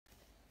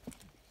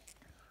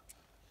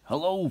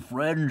Hello,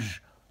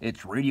 friends.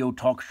 It's radio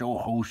talk show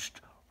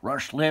host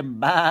Rush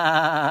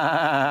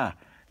Limbahhhhhhh,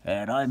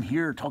 and I'm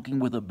here talking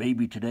with a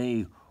baby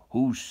today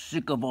who's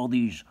sick of all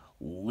these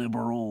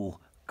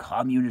liberal,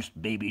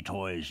 communist baby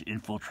toys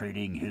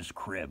infiltrating his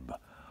crib.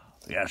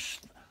 Yes,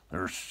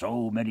 there's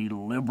so many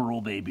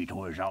liberal baby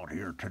toys out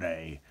here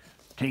today.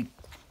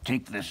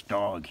 Take this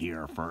dog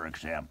here, for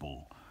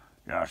example.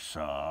 Yes,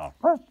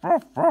 ruff,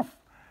 ruff, ruff.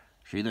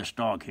 See this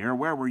dog here?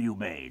 Where were you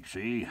made?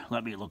 See?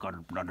 Let me look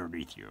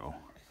underneath you.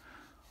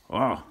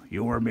 Oh,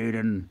 you were made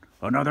in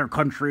another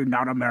country,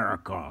 not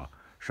America.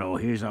 So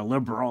he's a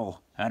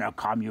liberal and a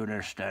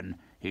communist, and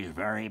he's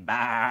very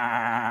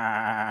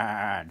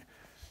bad.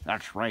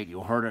 That's right,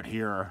 you heard it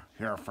here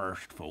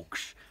first,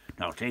 folks.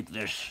 Now take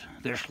this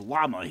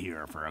llama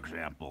here, for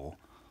example.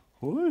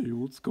 Hey,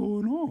 what's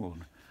going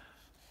on?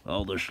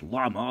 Well, this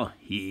llama,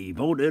 he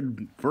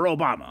voted for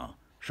Obama,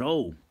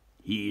 so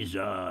he's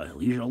a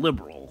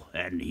liberal,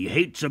 and he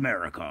hates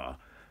America.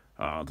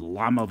 The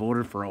llama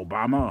voted for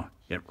Obama.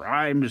 It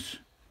rhymes,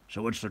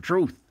 so it's the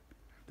truth.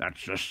 That's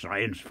just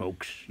science,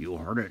 folks. You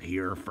heard it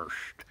here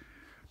first.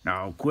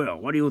 Now, Quill,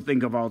 what do you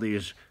think of all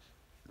these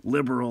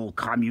liberal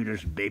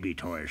communist baby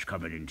toys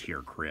coming into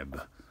your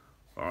crib?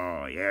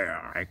 Oh,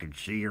 yeah, I can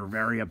see you're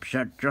very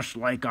upset, just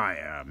like I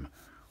am.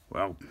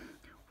 Well,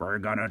 we're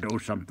gonna do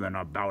something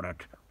about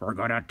it. We're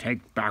gonna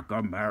take back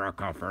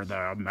America for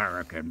the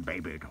American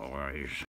baby toys.